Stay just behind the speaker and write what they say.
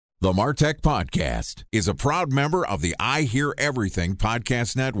The Martech Podcast is a proud member of the I Hear Everything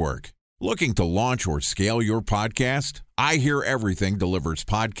Podcast Network. Looking to launch or scale your podcast? I Hear Everything delivers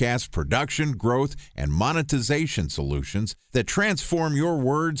podcast production, growth, and monetization solutions that transform your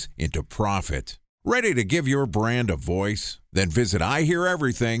words into profit. Ready to give your brand a voice? Then visit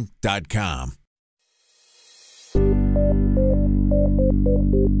iheareverything.com.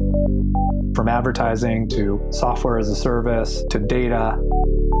 From advertising to software as a service to data.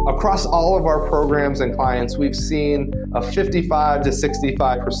 Across all of our programs and clients, we've seen a 55 to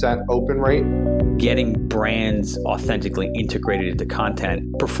 65% open rate. Getting brands authentically integrated into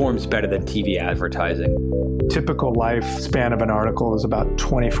content performs better than TV advertising. Typical lifespan of an article is about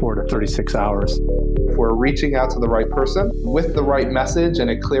 24 to 36 hours. If we're reaching out to the right person with the right message and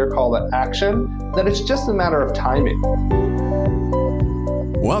a clear call to action, then it's just a matter of timing.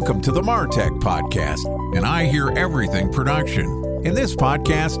 Welcome to the Martech Podcast, an I Hear Everything production. In this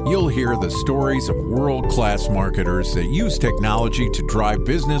podcast, you'll hear the stories of world-class marketers that use technology to drive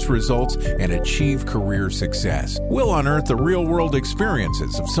business results and achieve career success. We'll unearth the real-world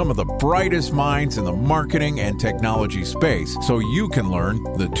experiences of some of the brightest minds in the marketing and technology space so you can learn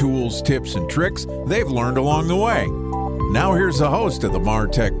the tools, tips, and tricks they've learned along the way. Now here's the host of the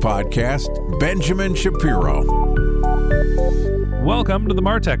Martech Podcast, Benjamin Shapiro. Welcome to the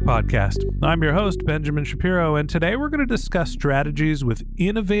Martech Podcast. I'm your host, Benjamin Shapiro, and today we're going to discuss strategies with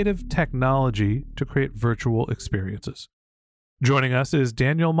innovative technology to create virtual experiences. Joining us is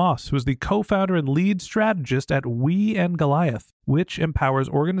Daniel Moss, who is the co-founder and lead strategist at We and Goliath, which empowers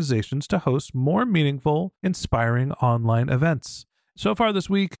organizations to host more meaningful, inspiring online events. So far this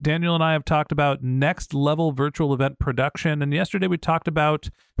week, Daniel and I have talked about next-level virtual event production, and yesterday we talked about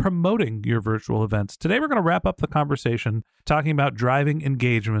promoting your virtual events. Today we're going to wrap up the conversation talking about driving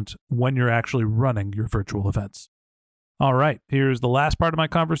engagement when you're actually running your virtual events. All right, here's the last part of my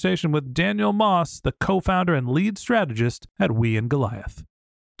conversation with Daniel Moss, the co-founder and lead strategist at We and Goliath.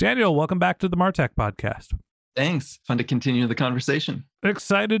 Daniel, welcome back to the Martech Podcast. Thanks. Fun to continue the conversation.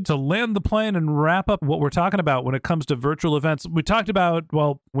 Excited to land the plane and wrap up what we're talking about when it comes to virtual events. We talked about,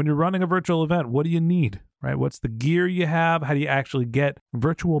 well, when you're running a virtual event, what do you need, right? What's the gear you have? How do you actually get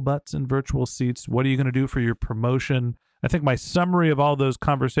virtual butts and virtual seats? What are you going to do for your promotion? I think my summary of all those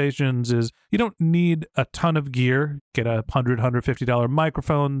conversations is you don't need a ton of gear. Get a $100, $150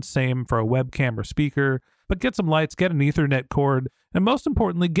 microphone, same for a webcam or speaker, but get some lights, get an Ethernet cord, and most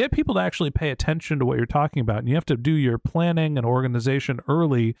importantly, get people to actually pay attention to what you're talking about. And you have to do your planning and organization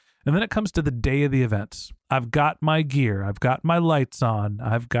early, and then it comes to the day of the events. I've got my gear, I've got my lights on,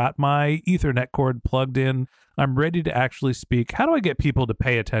 I've got my Ethernet cord plugged in, I'm ready to actually speak. How do I get people to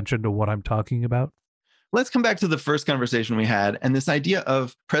pay attention to what I'm talking about? Let's come back to the first conversation we had and this idea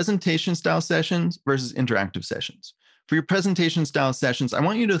of presentation style sessions versus interactive sessions. For your presentation style sessions, I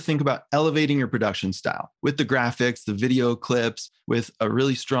want you to think about elevating your production style with the graphics, the video clips, with a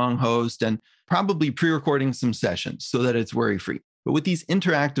really strong host, and probably pre-recording some sessions so that it's worry-free. But with these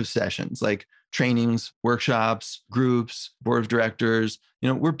interactive sessions like trainings, workshops, groups, board of directors,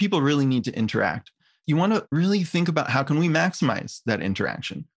 where people really need to interact, you want to really think about how can we maximize that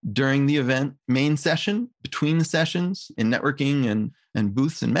interaction during the event main session, between the sessions, in networking and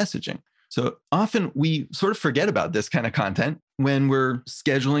booths and messaging. So often we sort of forget about this kind of content when we're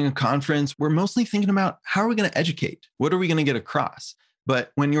scheduling a conference. We're mostly thinking about how are we going to educate? What are we going to get across?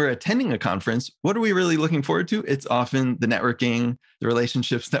 But when you're attending a conference, what are we really looking forward to? It's often the networking, the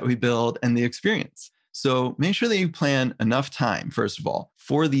relationships that we build, and the experience. So make sure that you plan enough time, first of all,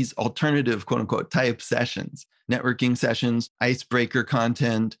 for these alternative, quote unquote, type sessions, networking sessions, icebreaker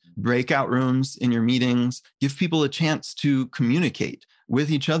content, breakout rooms in your meetings. Give people a chance to communicate with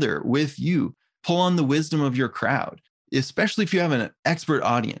each other, with you. Pull on the wisdom of your crowd, especially if you have an expert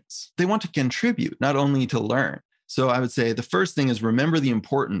audience. They want to contribute, not only to learn. So I would say the first thing is remember the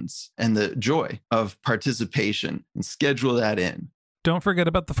importance and the joy of participation and schedule that in. Don't forget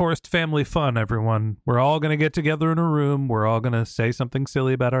about the forced family fun, everyone. We're all going to get together in a room. We're all going to say something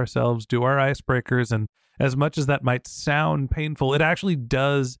silly about ourselves, do our icebreakers, and as much as that might sound painful, it actually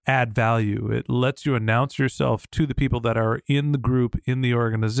does add value. It lets you announce yourself to the people that are in the group, in the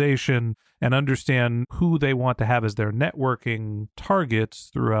organization, and understand who they want to have as their networking targets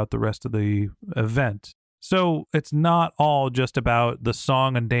throughout the rest of the event. So it's not all just about the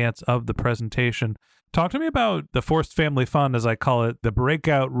song and dance of the presentation. Talk to me about the forced family fun, as I call it, the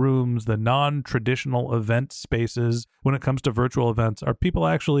breakout rooms, the non-traditional event spaces when it comes to virtual events. Are people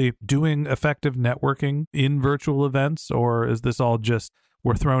actually doing effective networking in virtual events, or is this all just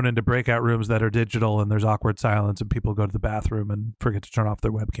we're thrown into breakout rooms that are digital and there's awkward silence and people go to the bathroom and forget to turn off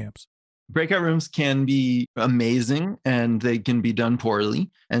their webcams? Breakout rooms can be amazing and they can be done poorly.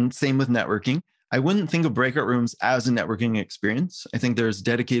 And same with networking. I wouldn't think of breakout rooms as a networking experience. I think there's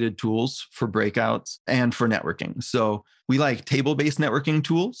dedicated tools for breakouts and for networking. So we like table-based networking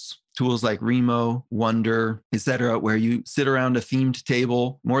tools like Remo, Wonder, etc., where you sit around a themed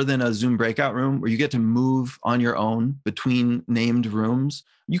table more than a Zoom breakout room, where you get to move on your own between named rooms.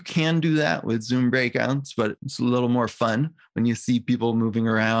 You can do that with Zoom breakouts, but it's a little more fun when you see people moving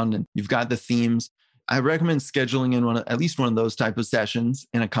around and you've got the themes. I recommend scheduling in at least one of those type of sessions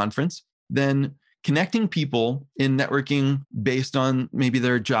in a conference. Then connecting people in networking based on maybe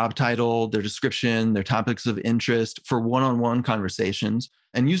their job title, their description, their topics of interest for one-on-one conversations,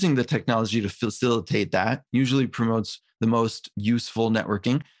 and using the technology to facilitate that usually promotes the most useful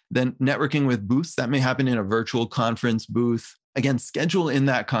networking. Then networking with booths, that may happen in a virtual conference booth. Again, schedule in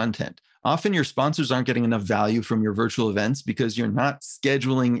that content. Often your sponsors aren't getting enough value from your virtual events because you're not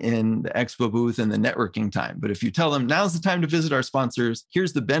scheduling in the expo booth and the networking time. But if you tell them, now's the time to visit our sponsors,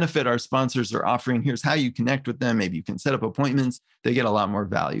 here's the benefit our sponsors are offering, here's how you connect with them, maybe you can set up appointments, they get a lot more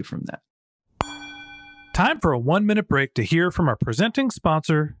value from that. Time for a 1-minute break to hear from our presenting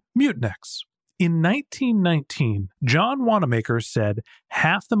sponsor, Mutinex. In 1919, John Wanamaker said,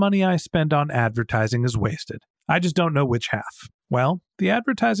 "Half the money I spend on advertising is wasted. I just don't know which half." Well, the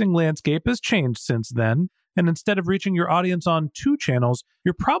advertising landscape has changed since then, and instead of reaching your audience on 2 channels,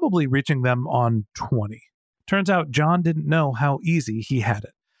 you're probably reaching them on 20. Turns out John didn't know how easy he had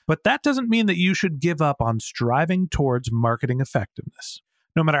it. But that doesn't mean that you should give up on striving towards marketing effectiveness.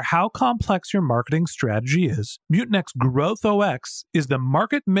 No matter how complex your marketing strategy is, Mutinex GrowthOS is the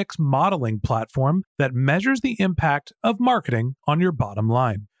market mix modeling platform that measures the impact of marketing on your bottom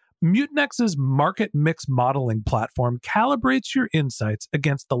line. Mutinex's market mix modeling platform calibrates your insights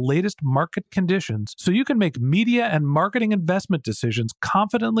against the latest market conditions so you can make media and marketing investment decisions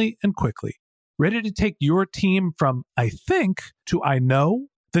confidently and quickly. Ready to take your team from I think to I know?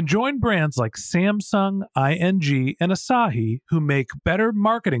 Then join brands like Samsung, ING, and Asahi who make better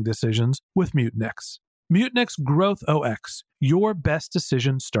marketing decisions with Mutinex. Mutinex GrowthOS. Your best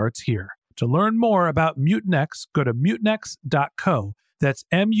decision starts here. To learn more about Mutinex, go to mutinex.co. That's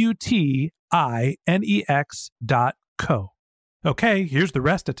MUTINEX.co. Okay, here's the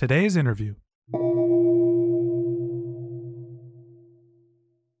rest of today's interview.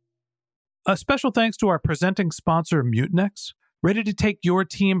 A special thanks to our presenting sponsor, Mutinex. Ready to take your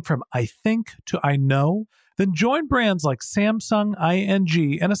team from I think to I know? Then join brands like Samsung,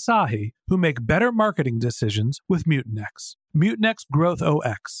 ING, and Asahi who make better marketing decisions with Mutinex. Mutinex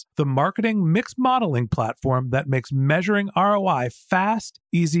GrowthOS, the marketing mix modeling platform that makes measuring ROI fast,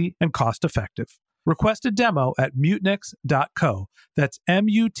 easy, and cost-effective. Request a demo at mutinex.co. That's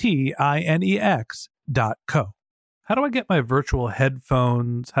MUTINEX.co. How do I get my virtual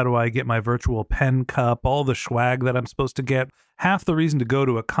headphones? How do I get my virtual pen cup? All the swag that I'm supposed to get. Half the reason to go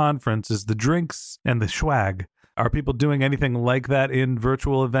to a conference is the drinks and the swag. Are people doing anything like that in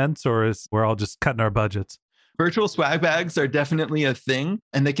virtual events, or is we're all just cutting our budgets? Virtual swag bags are definitely a thing,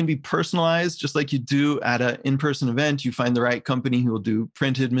 and they can be personalized just like you do at an in-person event. You find the right company who will do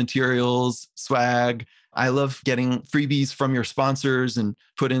printed materials, swag. I love getting freebies from your sponsors and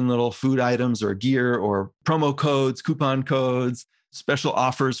put in little food items or gear or promo codes, coupon codes, special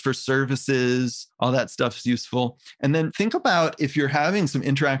offers for services. All that stuff is useful. And then think about if you're having some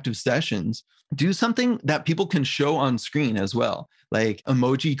interactive sessions, do something that people can show on screen as well. Like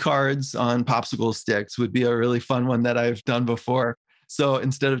emoji cards on popsicle sticks would be a really fun one that I've done before. So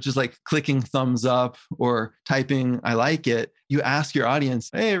instead of just like clicking thumbs up or typing, I like it, you ask your audience,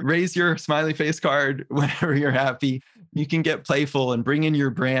 hey, raise your smiley face card whenever you're happy. You can get playful and bring in your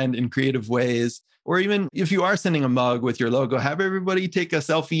brand in creative ways. Or even if you are sending a mug with your logo, have everybody take a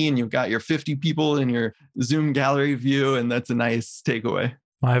selfie and you've got your 50 people in your Zoom gallery view. And that's a nice takeaway.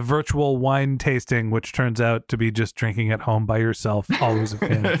 My virtual wine tasting, which turns out to be just drinking at home by yourself, always a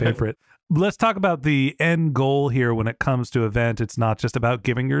fan favorite. Let's talk about the end goal here when it comes to event. It's not just about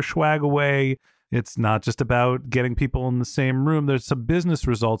giving your swag away. It's not just about getting people in the same room. There's some business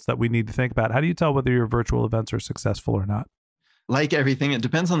results that we need to think about. How do you tell whether your virtual events are successful or not? Like everything, it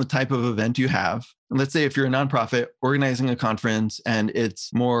depends on the type of event you have. Let's say if you're a nonprofit organizing a conference and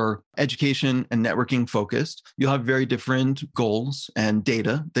it's more education and networking focused, you'll have very different goals and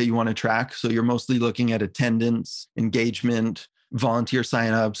data that you want to track. So you're mostly looking at attendance, engagement, volunteer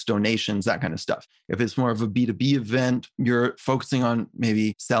signups, donations, that kind of stuff. If it's more of a B2B event, you're focusing on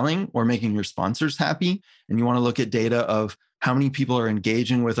maybe selling or making your sponsors happy. And you want to look at data of how many people are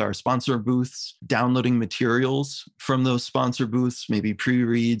engaging with our sponsor booths, downloading materials from those sponsor booths, maybe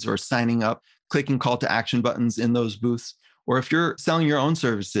pre-reads or signing up, clicking call to action buttons in those booths. Or if you're selling your own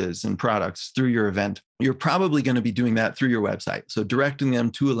services and products through your event, you're probably going to be doing that through your website. So directing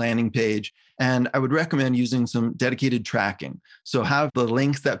them to a landing page. And I would recommend using some dedicated tracking. So have the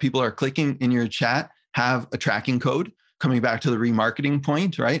links that people are clicking in your chat have a tracking code. Coming back to the remarketing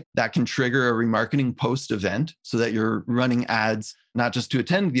point, right? That can trigger a remarketing post-event so that you're running ads, not just to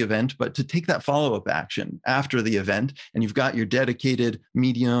attend the event, but to take that follow-up action after the event. And you've got your dedicated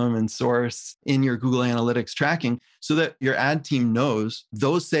medium and source in your Google Analytics tracking so that your ad team knows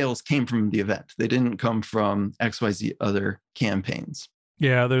those sales came from the event. They didn't come from XYZ other campaigns.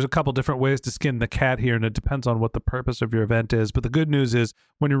 Yeah, there's a couple different ways to skin the cat here, and it depends on what the purpose of your event is. But the good news is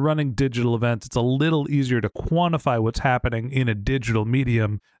when you're running digital events, it's a little easier to quantify what's happening in a digital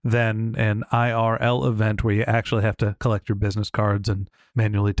medium than an IRL event where you actually have to collect your business cards and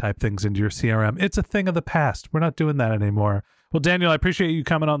manually type things into your CRM. It's a thing of the past. We're not doing that anymore. Well, Daniel, I appreciate you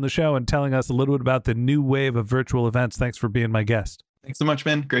coming on the show and telling us a little bit about the new wave of virtual events. Thanks for being my guest. Thanks so much,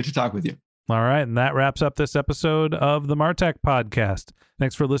 Ben. Great to talk with you. All right, and that wraps up this episode of the Martech Podcast.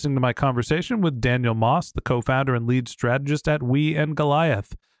 Thanks for listening to my conversation with Daniel Moss, the co-founder and lead strategist at We and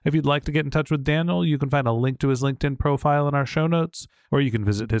Goliath. If you'd like to get in touch with Daniel, you can find a link to his LinkedIn profile in our show notes, or you can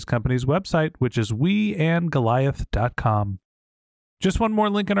visit his company's website, which is weandgoliath.com. Just one more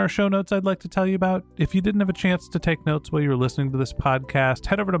link in our show notes I'd like to tell you about. If you didn't have a chance to take notes while you were listening to this podcast,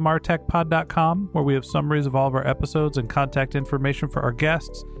 head over to martechpod.com, where we have summaries of all of our episodes and contact information for our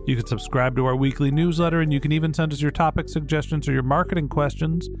guests. You can subscribe to our weekly newsletter, and you can even send us your topic suggestions or your marketing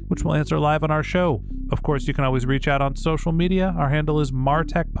questions, which we'll answer live on our show. Of course, you can always reach out on social media. Our handle is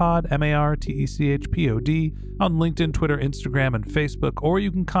martechpod, MARTECHPOD, on LinkedIn, Twitter, Instagram, and Facebook, or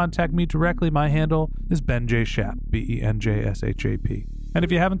you can contact me directly. My handle is Ben J. Shap, BENJSHAP. And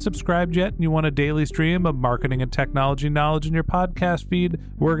if you haven't subscribed yet and you want a daily stream of marketing and technology knowledge in your podcast feed,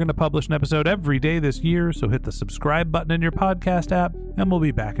 we're going to publish an episode every day this year, so hit the subscribe button in your podcast app, and we'll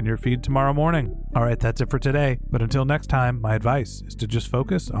be back in your feed tomorrow morning. All right, that's it for today. But until next time, my advice is to just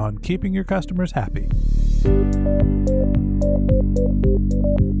focus on keeping your customers happy.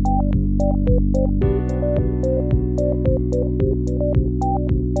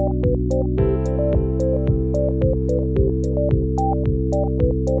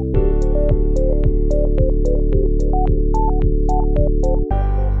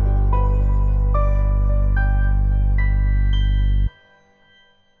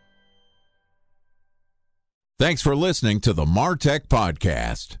 Thanks for listening to the Martech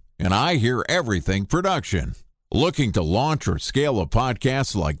Podcast, an I Hear Everything production. Looking to launch or scale a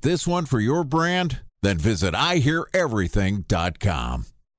podcast like this one for your brand? Then visit iheareverything.com.